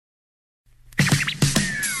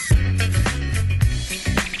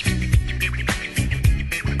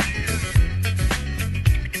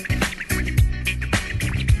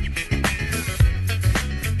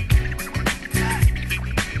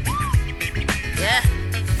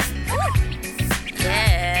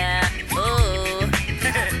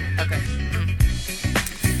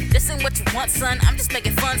ain't what you want, son. I'm just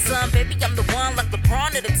making fun, son. Baby, I'm the one like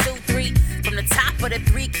LeBron to the 2-3. From the top of the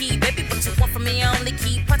 3 key. Baby, what you want from me, I only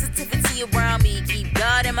keep positivity around me. Keep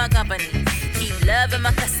God in my company. Keep love in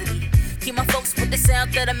my custody. Keep my folks with the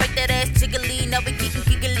sound that'll make that ass jiggly. Now we getting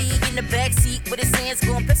giggly in the backseat with his hands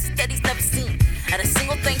going places that he's never seen. Not a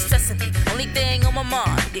single thing stressing me. Only thing on my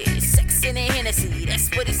mind is sex and Hennessy. That's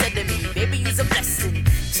what he said to me. Baby, you's a blessing.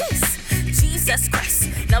 Jeez, Jesus Christ.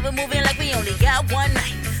 Now we're moving like we only got one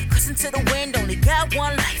night. Crossing to the wind, only got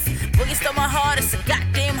one life. Boogie stole my heart, it's a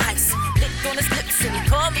goddamn heist. Licked on his lips and he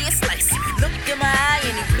called me a slice. Looked in my eye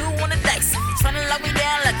and he blew on the dice. Tryna lock me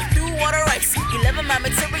down like he threw water ice. He loving my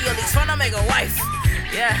material, he's tryna make a wife.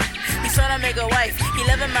 Yeah, he's tryna make a wife. He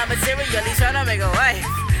loving my material, he's tryna make a wife.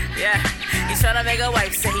 Yeah, he's tryna make a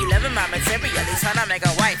wife. Say he loving my material, he's tryna make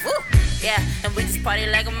a wife. Woo! Yeah, and we just party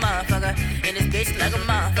like a motherfucker. And this bitch like a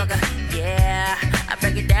motherfucker. Yeah, I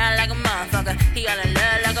break it down like a motherfucker. He all in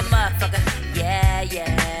love like a motherfucker. Yeah,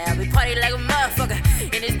 yeah, we party like a motherfucker.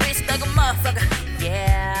 And this bitch like a motherfucker.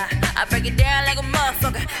 Yeah, I break it down like a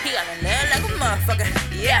motherfucker. He all in love like a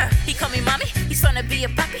motherfucker. Yeah, he call me mommy, he's tryna be a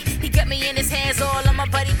puppy. He got me in his hands all on my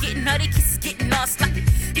body, getting nutty, kisses getting all sloppy.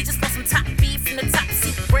 He just wants some top beef from the top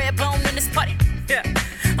seat, bread bone in this party. Yeah,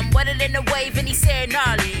 I'm wetter than a wave and he said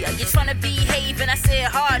gnarly. Are you tryna behave? And I said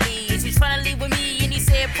hardly. Is you tryna leave with me? And he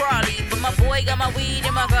said probably. But my boy got my weed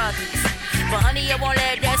in my car keys. But honey, I won't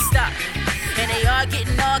let that stop me. And they all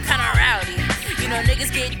getting all kinda rowdy. You know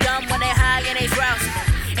niggas get dumb when they high and they drowsy.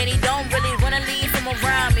 And he don't really wanna leave from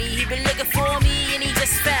around me. He been looking for me and he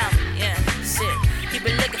just found me. Yeah, shit. He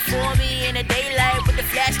been looking for me in the daylight with the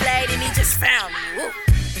flashlight and he just found me. Woo.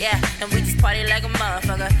 Yeah, and we just party like a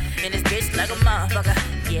motherfucker. And this bitch like a motherfucker.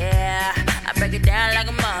 Yeah, I break it down like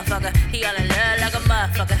a motherfucker. He all in love like a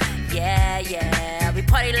motherfucker. Yeah, yeah, we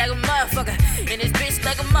party like a motherfucker. And this bitch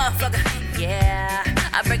like a motherfucker. Yeah,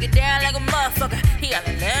 I break it down like a motherfucker. He all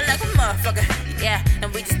in love like a motherfucker. Yeah,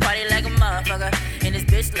 and we just party like a motherfucker. And this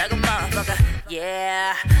bitch like a motherfucker.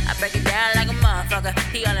 Yeah, I break it down like a motherfucker.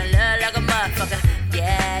 He all in love like a motherfucker.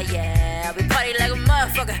 Yeah, yeah, we party like a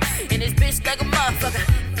motherfucker. And this bitch like a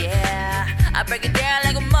motherfucker. Yeah, I break it down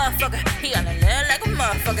like a motherfucker. He all in love like a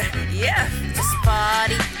motherfucker. Yeah, just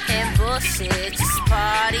party and bullshit. Just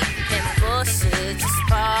party and bullshit. Just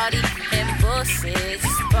party and bullshit.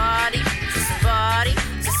 Just party, just party,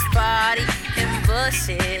 just party and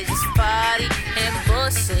bullshit. Just party and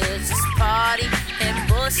bullshit. Just party and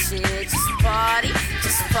bullshit. Just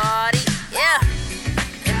party, yeah.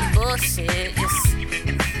 And bullshit,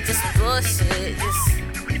 just bullshit,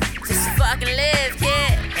 just fucking live,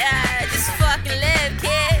 kid. Yeah, just fucking live,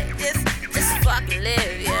 kid. Just fucking live.